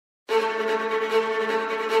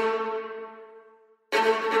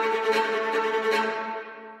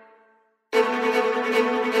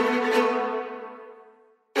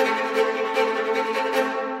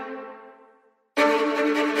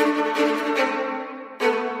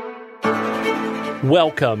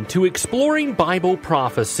Welcome to Exploring Bible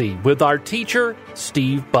Prophecy with our teacher,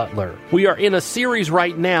 Steve Butler. We are in a series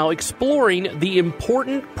right now exploring the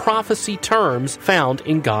important prophecy terms found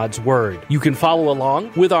in God's Word. You can follow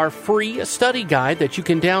along with our free study guide that you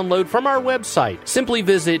can download from our website. Simply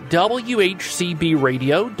visit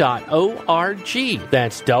whcbradio.org.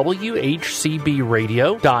 That's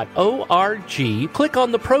whcbradio.org. Click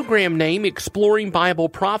on the program name Exploring Bible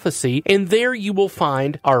Prophecy, and there you will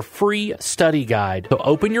find our free study guide. So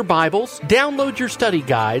open your Bibles, download your study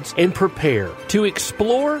guides, and prepare to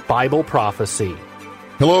explore Bible prophecy.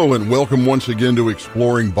 Hello, and welcome once again to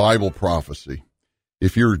Exploring Bible Prophecy.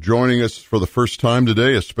 If you're joining us for the first time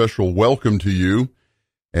today, a special welcome to you.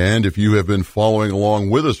 And if you have been following along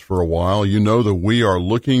with us for a while, you know that we are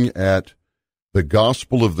looking at the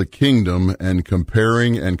gospel of the kingdom and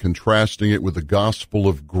comparing and contrasting it with the gospel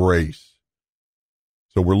of grace.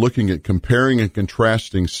 So we're looking at comparing and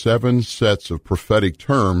contrasting 7 sets of prophetic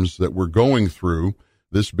terms that we're going through,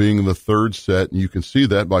 this being the third set, and you can see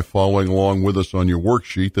that by following along with us on your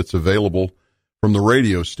worksheet that's available from the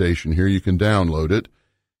radio station here. You can download it.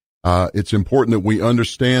 It's important that we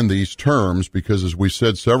understand these terms because, as we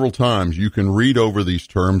said several times, you can read over these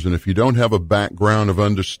terms, and if you don't have a background of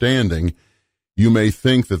understanding, you may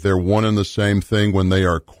think that they're one and the same thing when they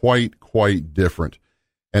are quite different.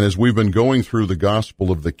 And as we've been going through the gospel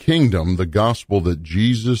of the kingdom, the gospel that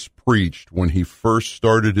Jesus preached when he first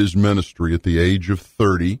started his ministry at the age of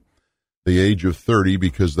 30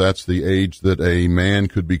 because that's the age that a man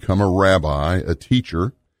could become a rabbi, a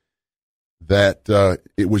teacher, that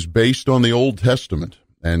it was based on the Old Testament.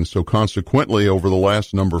 And so consequently, over the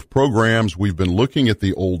last number of programs, we've been looking at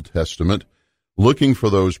the Old Testament, looking for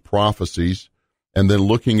those prophecies, and then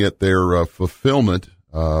looking at their fulfillment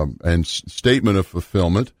and statement of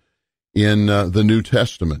fulfillment in the New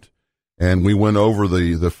Testament. And we went over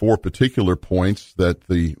the 4 particular points that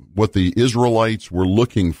what the Israelites were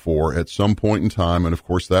looking for at some point in time. And of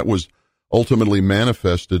course, that was ultimately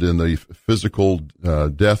manifested in the physical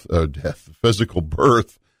physical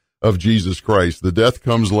birth of Jesus Christ. The death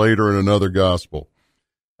comes later in another gospel.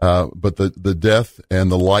 But the death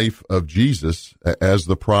and the life of Jesus as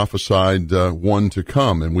the prophesied one to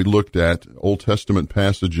come. And we looked at Old Testament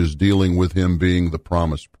passages dealing with him being the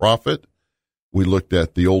promised prophet. We looked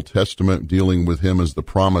at the Old Testament dealing with him as the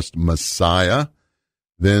promised Messiah,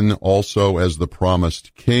 then also as the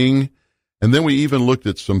promised king. And then we even looked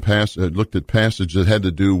at passages that had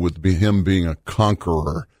to do with him being a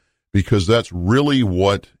conqueror, because that's really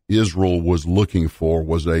what Israel was looking for,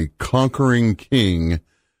 was a conquering king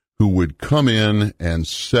who would come in and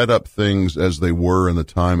set up things as they were in the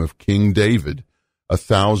time of King David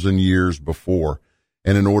 1,000 years before.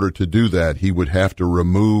 And in order to do that, he would have to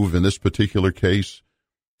remove, in this particular case,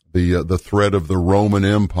 the threat of the Roman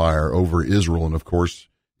Empire over Israel. And of course,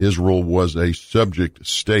 Israel was a subject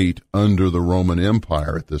state under the Roman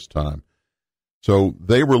Empire at this time. So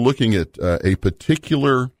they were looking at a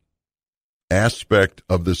particular aspect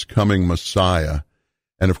of this coming Messiah.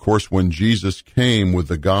 And of course, when Jesus came with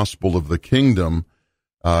the gospel of the kingdom,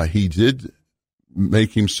 he did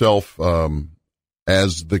make himself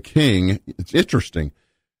as the king. It's interesting.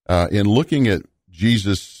 In looking at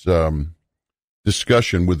Jesus'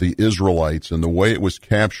 discussion with the Israelites and the way it was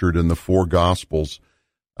captured in the 4 gospels,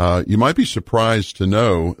 you might be surprised to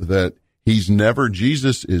know that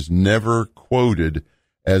Jesus is never quoted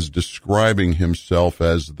as describing himself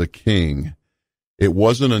as the king. It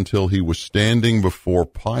wasn't until he was standing before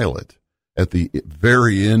Pilate at the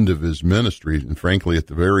very end of his ministry, and frankly at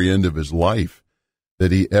the very end of his life,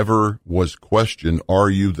 that he ever was questioned, "Are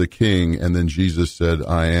you the king?" And then Jesus said,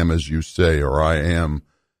 "I am as you say," or "I am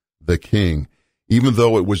the king." Even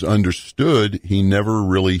though it was understood, he never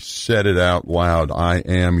really said it out loud, "I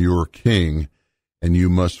am your king, and you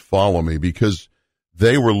must follow me," because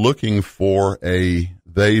they were looking for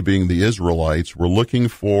they being the Israelites, were looking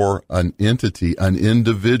for an entity, an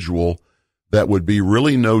individual that would be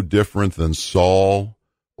really no different than Saul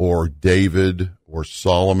or David or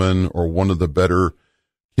Solomon or one of the better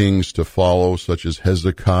kings to follow, such as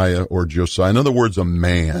Hezekiah or Josiah. In other words, a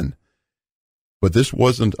man. But this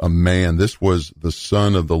wasn't a man. This was the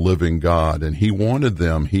Son of the living God. And he wanted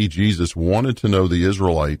Jesus wanted to know the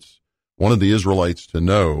Israelites, wanted the Israelites to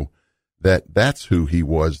know that that's who he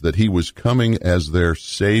was, that he was coming as their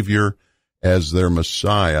Savior, as their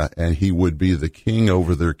Messiah, and he would be the king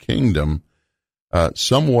over their kingdom,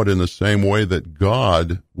 somewhat in the same way that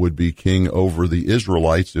God would be king over the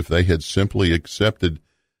Israelites if they had simply accepted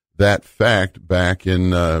that fact back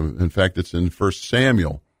in fact, it's in 1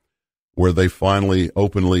 Samuel, where they finally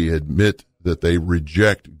openly admit that they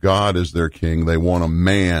reject God as their king. They want a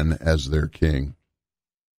man as their king.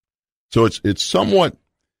 So it's somewhat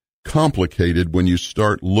complicated when you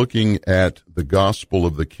start looking at the gospel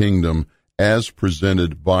of the kingdom as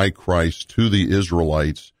presented by Christ to the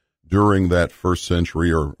Israelites during that first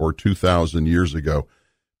century or 2,000 years ago,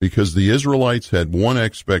 because the Israelites had one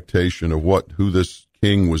expectation of who this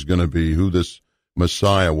king was going to be, who this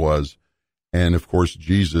Messiah was, and of course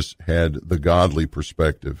Jesus had the godly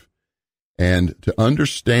perspective. And to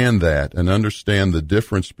understand that and understand the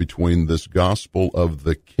difference between this gospel of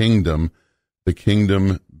the kingdom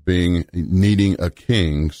being needing a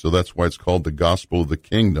king, so that's why it's called the gospel of the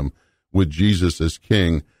kingdom, with Jesus as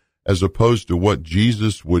king, as opposed to what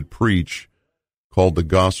Jesus would preach, called the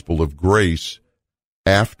gospel of grace,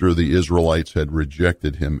 after the Israelites had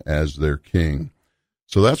rejected him as their king.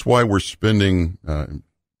 So that's why we're spending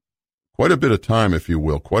quite a bit of time, if you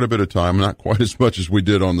will, not quite as much as we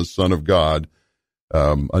did on the Son of God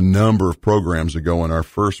a number of programs ago in our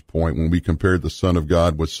first point when we compared the Son of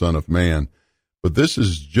God with Son of Man. But this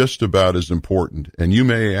is just about as important. And you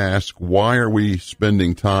may ask, why are we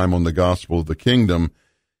spending time on the gospel of the kingdom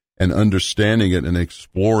and understanding it and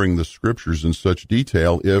exploring the scriptures in such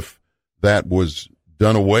detail if that was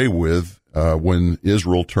done away with when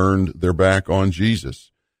Israel turned their back on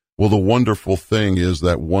Jesus? Well, the wonderful thing is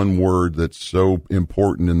that one word that's so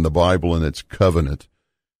important in the Bible, and it's covenant.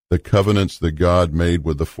 The covenants that God made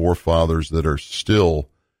with the forefathers that are still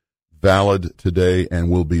valid today and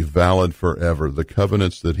will be valid forever. The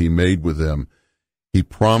covenants that he made with them. He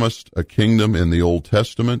promised a kingdom in the Old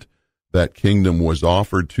Testament. That kingdom was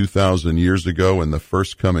offered 2,000 years ago in the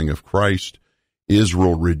first coming of Christ.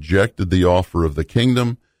 Israel rejected the offer of the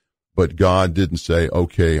kingdom, but God didn't say,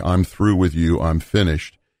 okay, I'm through with you, I'm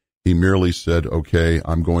finished. He merely said, okay,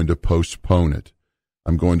 I'm going to postpone it.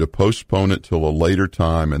 I'm going to postpone it till a later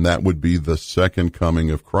time, and that would be the second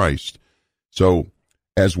coming of Christ. So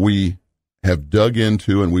as we have dug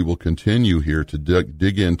into, and we will continue here to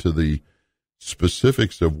dig into the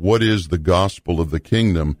specifics of what is the gospel of the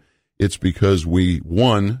kingdom, it's because we,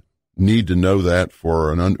 one, need to know that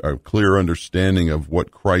for a clear understanding of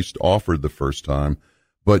what Christ offered the first time,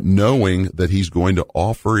 but knowing that he's going to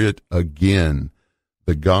offer it again.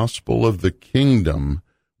 The gospel of the kingdom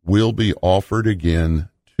will be offered again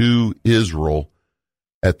to Israel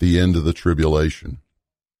at the end of the tribulation,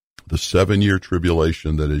 the 7-year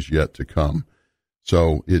tribulation that is yet to come.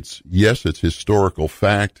 So it's historical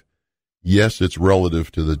fact. Yes, it's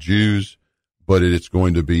relative to the Jews, but it's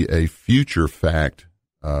going to be a future fact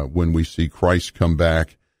when we see Christ come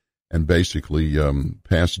back and basically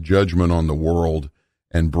pass judgment on the world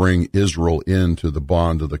and bring Israel into the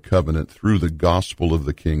bond of the covenant through the gospel of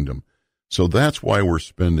the kingdom. So that's why we're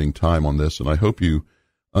spending time on this, and I hope you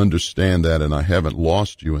understand that, and I haven't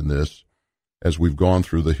lost you in this as we've gone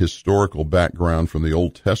through the historical background from the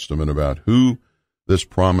Old Testament about who this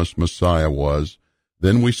promised Messiah was.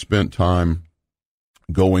 Then we spent time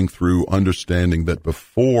going through understanding that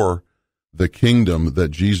before the kingdom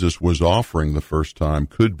that Jesus was offering the first time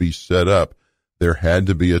could be set up, there had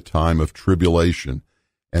to be a time of tribulation.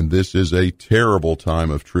 And this is a terrible time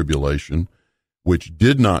of tribulation, which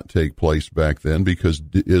did not take place back then because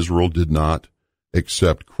Israel did not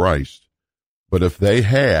accept Christ. But if they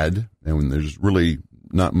had, and there's really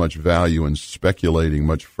not much value in speculating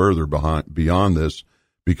much further beyond this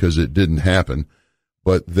because it didn't happen,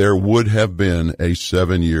 but there would have been a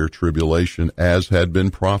 7-year tribulation as had been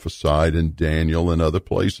prophesied in Daniel and other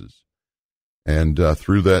places. And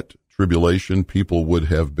through that tribulation, people would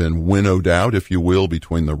have been winnowed out, if you will,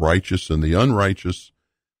 between the righteous and the unrighteous,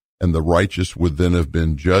 and the righteous would then have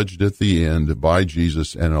been judged at the end by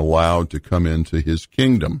Jesus and allowed to come into his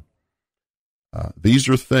kingdom. These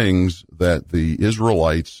are things that the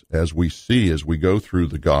Israelites, as we go through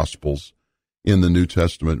the Gospels in the New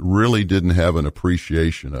Testament, really didn't have an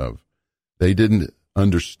appreciation of. They didn't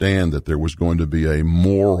understand that there was going to be a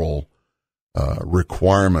moral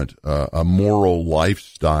requirement, a moral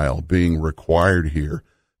lifestyle being required here.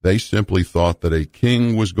 They simply thought that a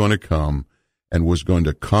king was going to come and was going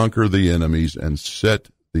to conquer the enemies and set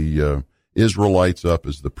the Israelites up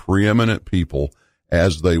as the preeminent people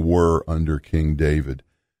as they were under King David.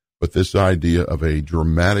 But this idea of a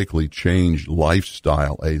dramatically changed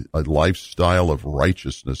lifestyle, a lifestyle of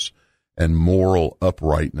righteousness and moral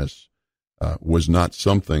uprightness, was not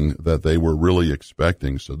something that they were really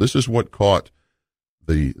expecting. So this is what caught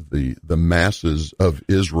the masses of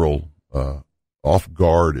Israel off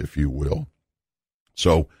guard, if you will.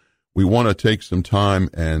 So we want to take some time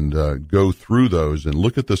and go through those and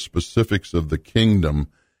look at the specifics of the kingdom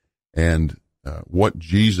and what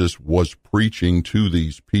Jesus was preaching to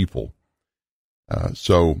these people.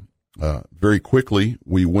 So Very quickly,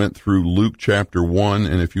 we went through Luke chapter 1,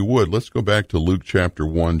 and if you would, let's go back to Luke chapter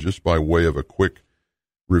 1 just by way of a quick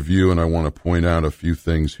review, and I want to point out a few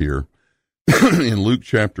things here. In Luke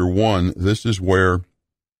chapter 1, this is where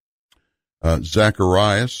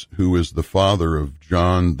Zacharias, who is the father of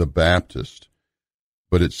John the Baptist,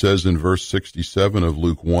 but it says in verse 67 of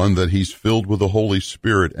Luke 1 that he's filled with the Holy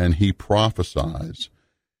Spirit and he prophesies.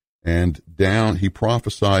 And he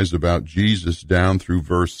prophesies about Jesus down through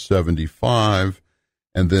verse 75,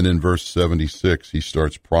 and then in verse 76 he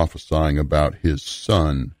starts prophesying about his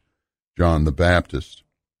son, John the Baptist.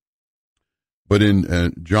 But in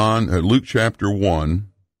Luke chapter 1,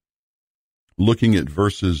 looking at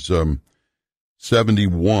verses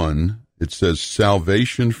 71, it says,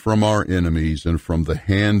 salvation from our enemies and from the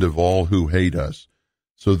hand of all who hate us.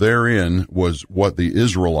 So therein was what the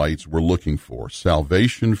Israelites were looking for,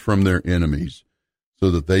 salvation from their enemies,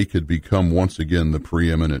 so that they could become once again the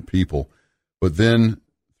preeminent people. But then,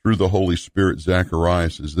 through the Holy Spirit,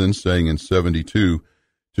 Zacharias is then saying in 72,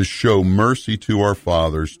 to show mercy to our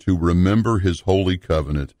fathers, to remember his holy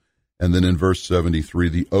covenant. And then in verse 73,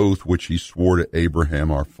 the oath which he swore to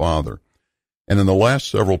Abraham our father. And in the last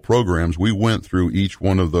several programs, we went through each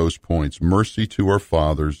one of those points, mercy to our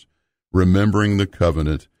fathers, remembering the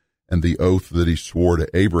covenant, and the oath that he swore to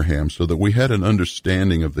Abraham, so that we had an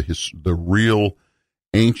understanding of the real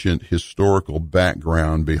ancient historical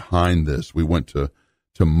background behind this. We went to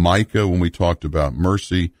Micah when we talked about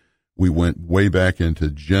mercy. We went way back into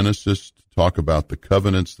Genesis to talk about the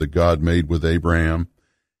covenants that God made with Abraham.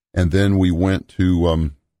 And then we went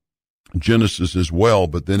to Genesis as well,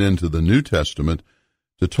 but then into the New Testament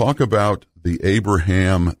to talk about the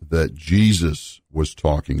Abraham that Jesus was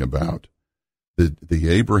talking about, the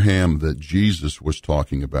Abraham that Jesus was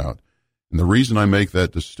talking about. And the reason I make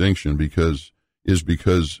that distinction is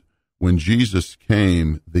because when Jesus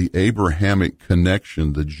came, the Abrahamic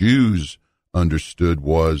connection the Jews understood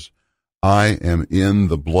was, I am in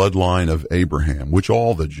the bloodline of Abraham, which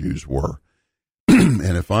all the Jews were.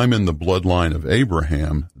 And if I'm in the bloodline of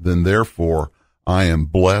Abraham, then therefore I am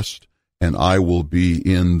blessed and I will be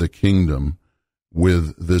in the kingdom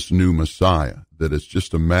with this new Messiah, that it's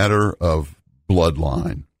just a matter of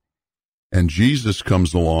bloodline. And Jesus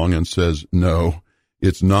comes along and says, no,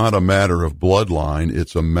 it's not a matter of bloodline.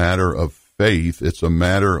 It's a matter of faith. It's a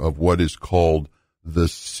matter of what is called the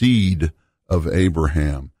seed of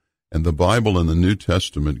Abraham. And the Bible in the New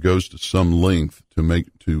Testament goes to some length to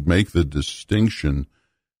make the distinction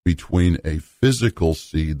between a physical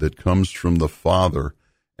seed that comes from the Father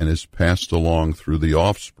and is passed along through the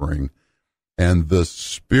offspring, and the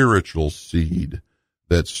spiritual seed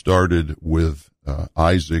that started with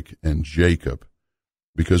Isaac and Jacob.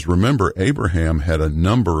 Because remember, Abraham had a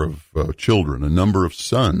number of children, a number of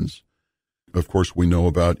sons. Of course, we know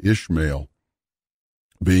about Ishmael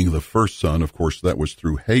being the first son. Of course, that was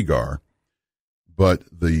through Hagar. But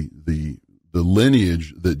the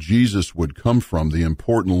lineage that Jesus would come from, the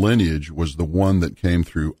important lineage, was the one that came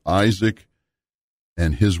through Isaac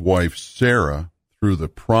and his wife Sarah, through the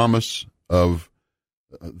promise of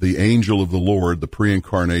the angel of the Lord, the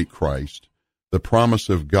pre-incarnate Christ, the promise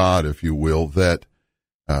of God, if you will, that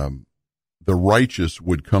the righteous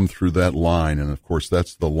would come through that line. And of course,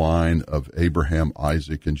 that's the line of Abraham,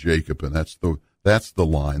 Isaac, and Jacob. And that's the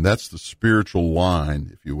line. That's the spiritual line,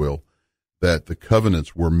 if you will, that the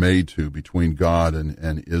covenants were made to between God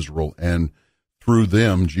and Israel, and through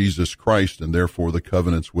them, Jesus Christ, and therefore the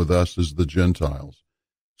covenants with us as the Gentiles.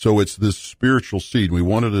 So it's this spiritual seed. We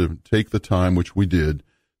wanted to take the time, which we did,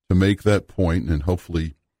 to make that point, and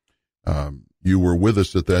hopefully you were with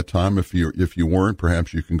us at that time. If you weren't,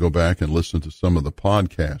 perhaps you can go back and listen to some of the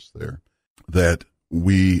podcasts there, that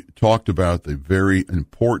we talked about the very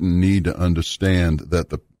important need to understand that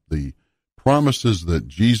the promises that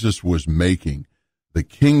Jesus was making, the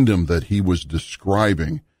kingdom that he was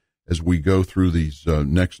describing, as we go through these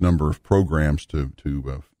next number of programs to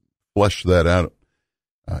flesh that out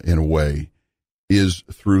in a way, is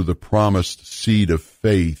through the promised seed of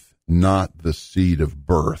faith, not the seed of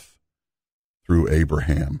birth through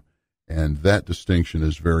Abraham. And that distinction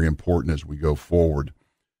is very important as we go forward.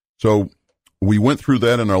 So we went through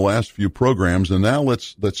that in our last few programs, and now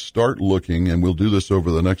let's start looking, and we'll do this over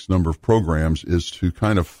the next number of programs, is to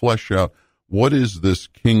kind of flesh out what is this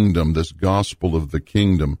kingdom, this gospel of the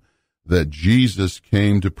kingdom that Jesus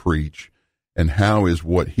came to preach, and how is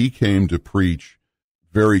what he came to preach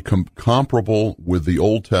very comparable with the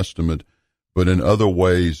Old Testament, but in other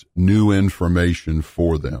ways new information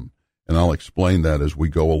for them. And I'll explain that as we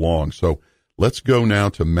go along. So let's go now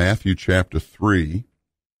to Matthew chapter 3.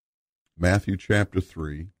 Matthew chapter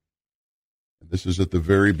 3. And This is at the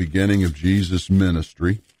very beginning of Jesus'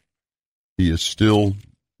 ministry. He is still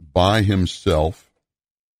by himself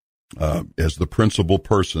as the principal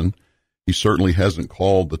person. He certainly hasn't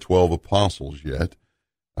called the 12 apostles yet.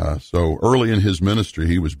 So early in his ministry,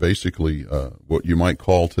 he was basically what you might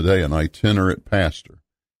call today an itinerant pastor.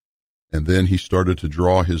 And then he started to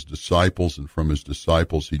draw his disciples, and from his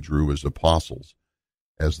disciples he drew his apostles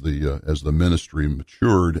as the ministry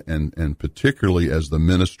matured, and particularly as the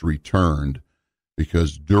ministry turned,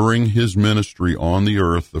 because during his ministry on the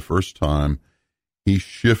earth the first time, he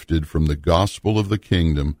shifted from the gospel of the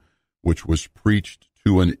kingdom, which was preached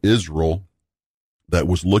to an Israel that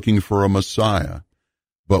was looking for a Messiah.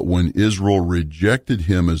 But when Israel rejected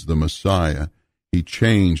him as the Messiah, he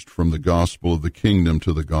changed from the gospel of the kingdom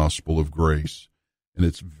to the gospel of grace. And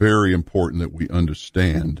it's very important that we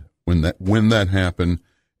understand when that happened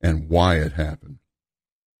and why it happened.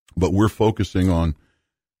 But we're focusing on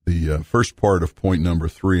the first part of point number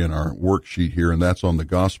 3 in our worksheet here, and that's on the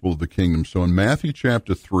gospel of the kingdom. So in Matthew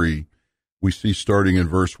chapter 3, we see starting in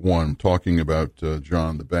verse 1, talking about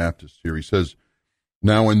John the Baptist here. He says,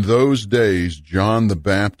 "Now in those days John the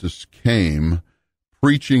Baptist came,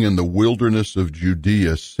 preaching in the wilderness of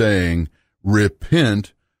Judea, saying,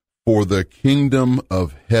 'Repent, for the kingdom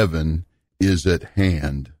of heaven is at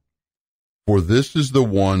hand.' For this is the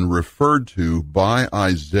one referred to by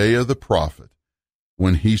Isaiah the prophet,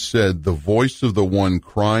 when he said, 'The voice of the one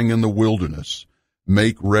crying in the wilderness,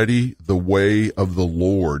 make ready the way of the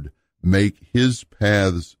Lord, make his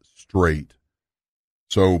paths straight.'"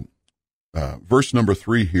 So verse number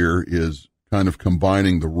 3 here is kind of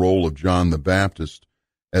combining the role of John the Baptist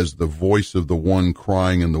as the voice of the one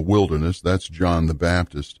crying in the wilderness. That's John the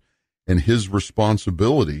Baptist, and his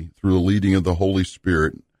responsibility through the leading of the Holy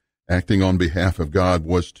Spirit, acting on behalf of God,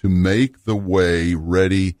 was to make the way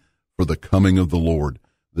ready for the coming of the Lord,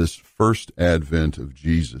 this first advent of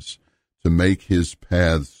Jesus, to make his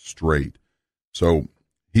paths straight. So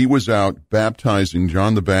he was out baptizing.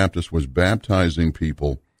 John the Baptist was baptizing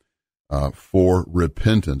people for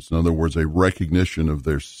repentance. In other words, a recognition of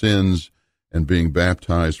their sins and being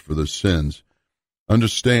baptized for the sins.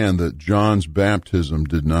 Understand that John's baptism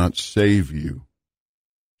did not save you.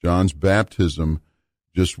 John's baptism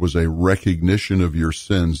just was a recognition of your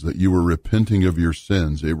sins, that you were repenting of your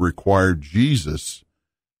sins. It required Jesus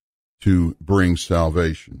to bring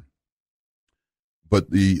salvation. But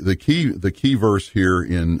the key verse here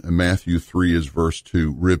in Matthew 3 is verse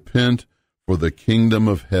 2. "Repent, for the kingdom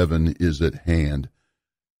of heaven is at hand."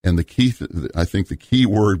 And I think the key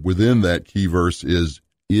word within that key verse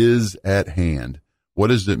is at hand. What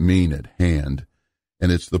does it mean, at hand?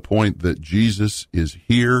 And it's the point that Jesus is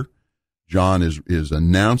here. John is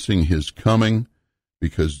announcing his coming,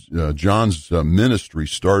 because John's ministry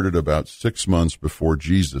started about 6 months before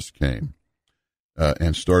Jesus came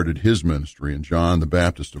and started his ministry. And John the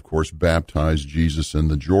Baptist, of course, baptized Jesus in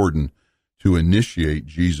the Jordan to initiate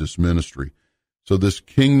Jesus' ministry. So this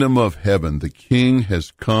kingdom of heaven, the king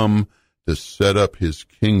has come to set up his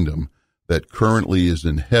kingdom that currently is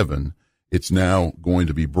in heaven. It's now going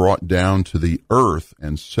to be brought down to the earth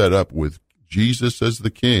and set up with Jesus as the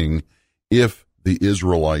king, if the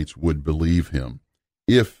Israelites would believe him.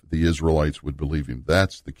 If the Israelites would believe him.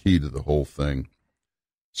 That's the key to the whole thing.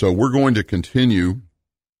 So we're going to continue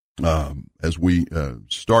as we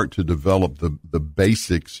start to develop the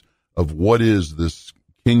basics of what is this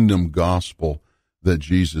kingdom gospel that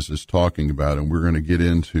Jesus is talking about. And we're going to get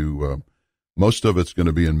into, most of it's going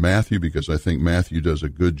to be in Matthew, because I think Matthew does a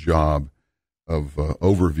good job of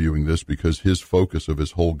overviewing this, because his focus of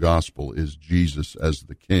his whole gospel is Jesus as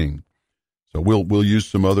the king. So we'll use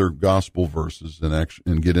some other gospel verses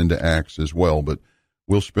and get into Acts as well, but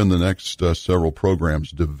we'll spend the next several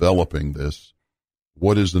programs developing this.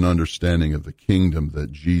 What is an understanding of the kingdom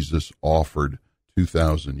that Jesus offered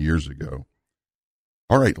 2,000 years ago?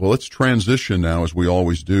 All right, well, let's transition now, as we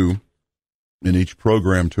always do in each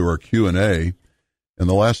program, to our Q&A. In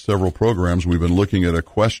the last several programs, we've been looking at a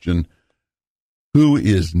question: who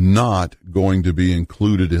is not going to be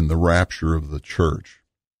included in the rapture of the church?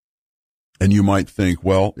 And you might think,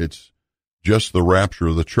 well, it's just the rapture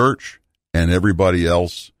of the church and everybody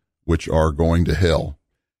else which are going to hell.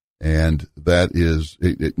 And that is,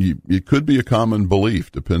 it could be a common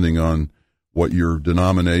belief, depending on what your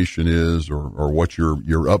denomination is or what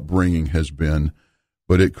your upbringing has been.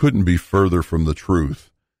 But it couldn't be further from the truth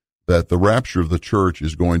that the rapture of the church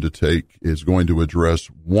is going to address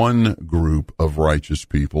one group of righteous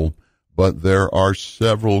people, but there are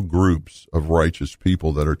several groups of righteous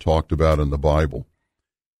people that are talked about in the Bible.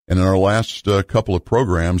 And in our last couple of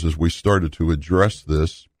programs, as we started to address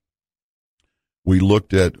this, we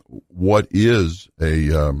looked at what is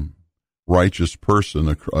a righteous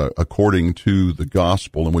person according to the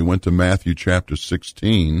gospel, and we went to Matthew chapter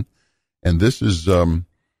 16, and this is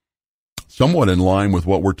somewhat in line with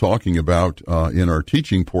what we're talking about in our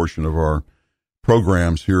teaching portion of our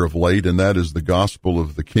programs here of late, and that is the gospel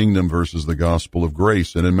of the kingdom versus the gospel of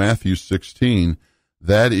grace. And in Matthew 16,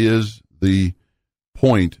 that is the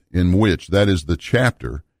point in which, that is the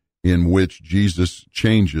chapter in which Jesus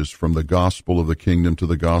changes from the gospel of the kingdom to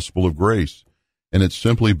the gospel of grace. And it's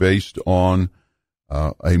simply based on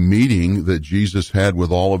a meeting that Jesus had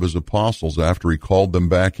with all of his apostles after he called them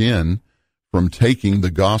back in from taking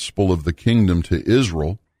the gospel of the kingdom to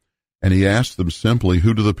Israel. And he asked them simply,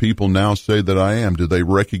 who do the people now say that I am? Do they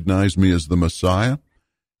recognize me as the Messiah?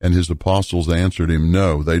 And his apostles answered him,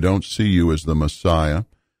 no, they don't see you as the Messiah.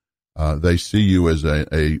 They see you as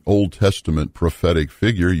a Old Testament prophetic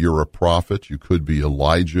figure. You're a prophet. You could be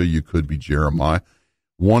Elijah. You could be Jeremiah.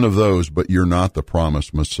 One of those, but you're not the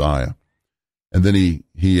promised Messiah. And then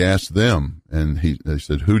he asked them, and they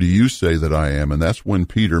said, who do you say that I am? And that's when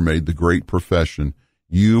Peter made the great profession,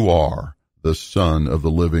 you are the Son of the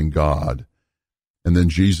living God. And then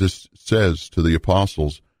Jesus says to the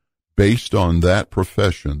apostles, based on that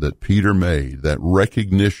profession that Peter made, that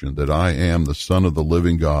recognition that I am the Son of the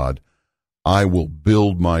living God, I will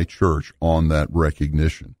build my church on that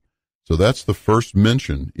recognition. So that's the first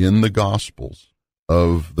mention in the Gospels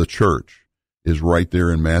of the church, is right there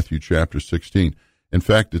in Matthew chapter 16. In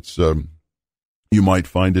fact, it's you might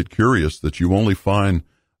find it curious that you only find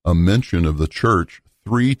a mention of the church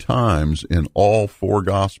 3 times in all 4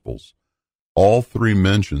 Gospels. All 3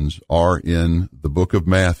 mentions are in the book of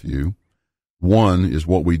Matthew. One is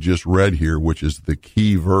what we just read here, which is the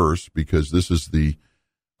key verse, because this is the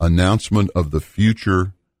announcement of the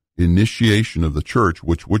future initiation of the church,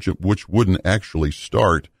 which wouldn't actually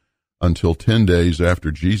start until 10 days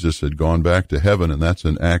after Jesus had gone back to heaven, and that's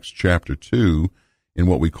in Acts chapter 2 in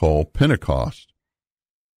what we call Pentecost.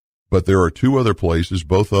 But there are 2 other places,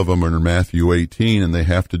 both of them are in Matthew 18, and they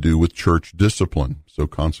have to do with church discipline. So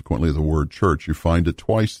consequently, the word church, you find it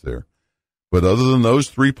twice there. But other than those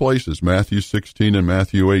 3 places, Matthew 16 and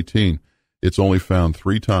Matthew 18, it's only found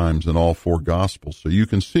 3 times in all 4 Gospels. So you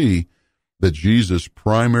can see that Jesus'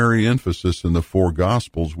 primary emphasis in the 4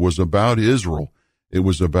 Gospels was about Israel. It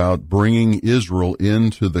was about bringing Israel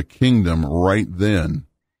into the kingdom right then.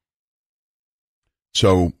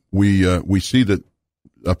 So we see that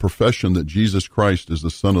a profession that Jesus Christ is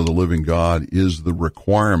the Son of the living God is the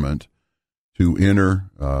requirement to enter,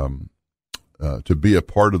 to be a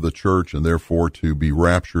part of the church, and therefore to be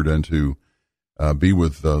raptured and to be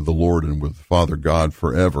with the Lord and with Father God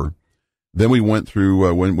forever. Then we went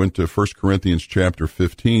through, went to 1 Corinthians chapter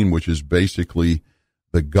 15, which is basically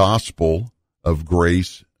the gospel of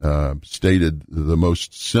grace, stated the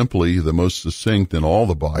most simply, the most succinct in all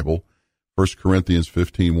the Bible, 1 Corinthians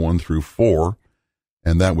 15, 1 through 4.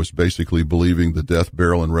 And that was basically believing the death,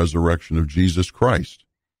 burial, and resurrection of Jesus Christ.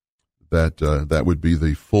 That would be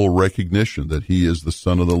the full recognition that he is the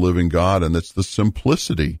Son of the living God, and it's the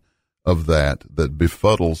simplicity of that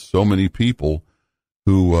befuddles so many people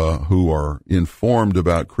who are informed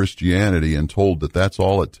about Christianity and told that that's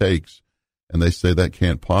all it takes, and they say that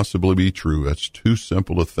can't possibly be true. That's too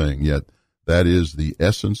simple a thing. Yet that is the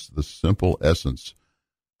essence, the simple essence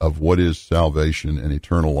of what is salvation and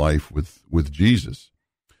eternal life with Jesus.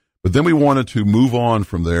 But then we wanted to move on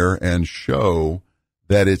from there and show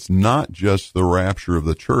that it's not just the rapture of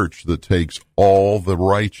the church that takes all the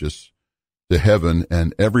righteous to heaven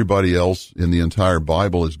and everybody else in the entire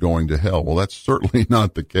Bible is going to hell. Well, that's certainly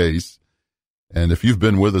not the case. And if you've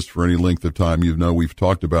been with us for any length of time, you know we've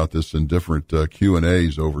talked about this in different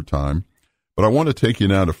Q&As over time. But I want to take you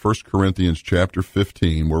now to 1 Corinthians chapter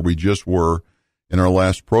 15, where we just were in our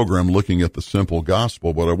last program looking at the simple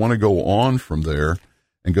gospel. But I want to go on from there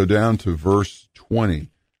and go down to verse 20. So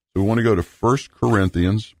we want to go to 1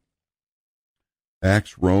 Corinthians,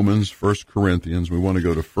 Acts, Romans, 1 Corinthians. We want to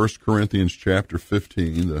go to 1 Corinthians chapter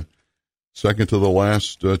 15, the second to the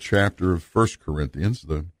last chapter of 1 Corinthians,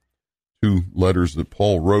 the 2 letters that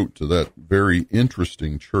Paul wrote to that very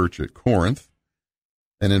interesting church at Corinth.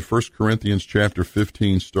 And in 1 Corinthians chapter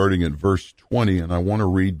 15, starting at verse 20, and I want to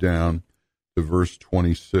read down to verse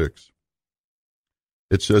 26.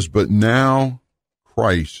 It says, "But now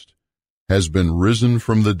Christ has been risen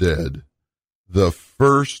from the dead, the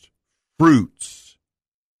first fruits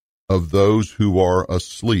of those who are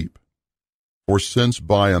asleep. For since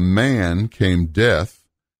by a man came death,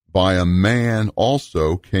 by a man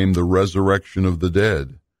also came the resurrection of the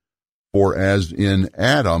dead. For as in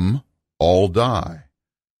Adam all die,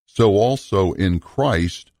 so also in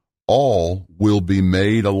Christ all will be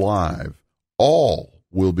made alive. All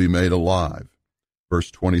will be made alive. Verse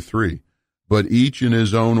 23, but each in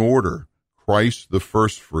his own order, Christ the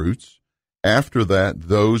firstfruits, after that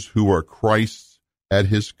those who are Christ's at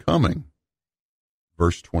his coming.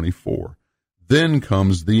 Verse 24, then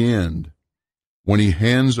comes the end, when he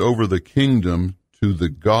hands over the kingdom to the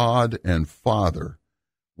God and Father,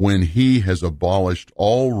 when he has abolished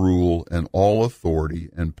all rule and all authority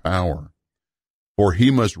and power. For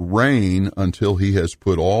he must reign until he has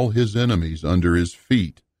put all his enemies under his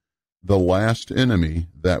feet. The last enemy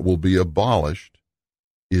that will be abolished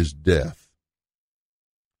is death.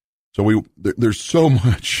 So there's so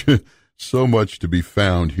much to be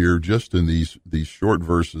found here just in these short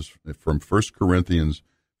verses from 1 Corinthians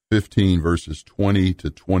 15, verses 20 to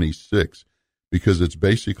 26, because it's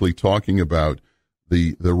basically talking about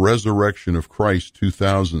the resurrection of Christ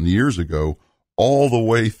 2,000 years ago, all the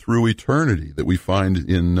way through eternity that we find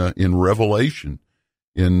in Revelation,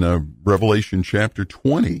 Revelation chapter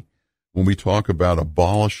 20, when we talk about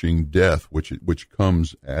abolishing death, which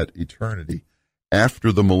comes at eternity,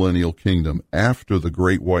 after the millennial kingdom, after the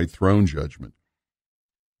great white throne judgment.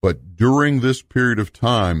 But during this period of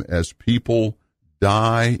time, as people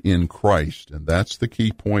die in Christ, and that's the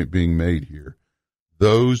key point being made here,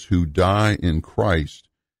 those who die in Christ.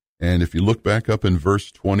 And if you look back up in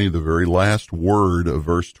verse 20, the very last word of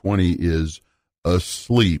verse 20 is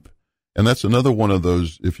asleep. And that's another one of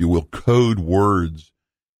those, if you will, code words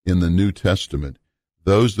in the New Testament.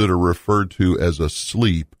 Those that are referred to as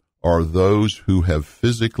asleep are those who have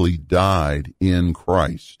physically died in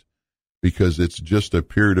Christ, because it's just a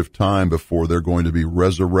period of time before they're going to be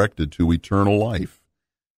resurrected to eternal life.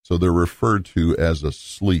 So they're referred to as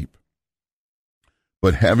asleep.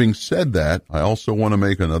 But having said that, I also want to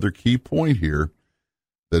make another key point here,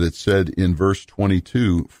 that it said in verse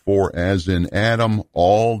 22, for as in Adam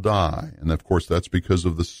all die, and of course that's because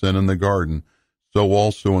of the sin in the garden, so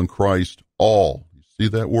also in Christ all. You see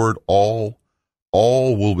that word all?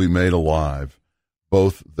 All will be made alive.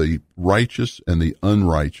 Both the righteous and the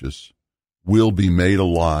unrighteous will be made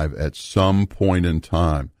alive at some point in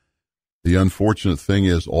time. The unfortunate thing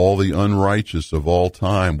is all the unrighteous of all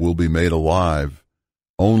time will be made alive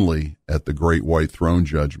only at the great white throne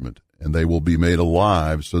judgment, and they will be made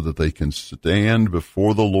alive so that they can stand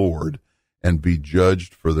before the Lord and be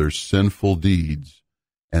judged for their sinful deeds,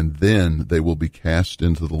 and then they will be cast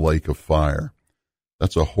into the lake of fire.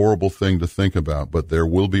 That's a horrible thing to think about, but there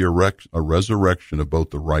will be a resurrection of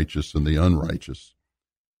both the righteous and the unrighteous.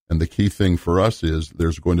 And the key thing for us is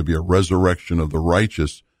there's going to be a resurrection of the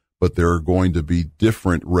righteous, but there are going to be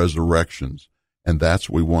different resurrections. And that's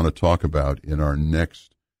what we want to talk about in our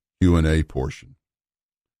next Q&A portion.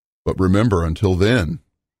 But remember, until then,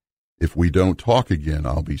 if we don't talk again,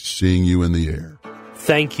 I'll be seeing you in the air.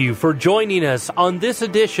 Thank you for joining us on this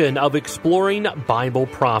edition of Exploring Bible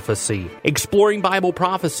Prophecy. Exploring Bible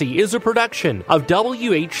Prophecy is a production of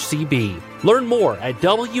WHCB. Learn more at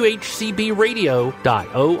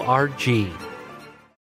WHCBradio.org.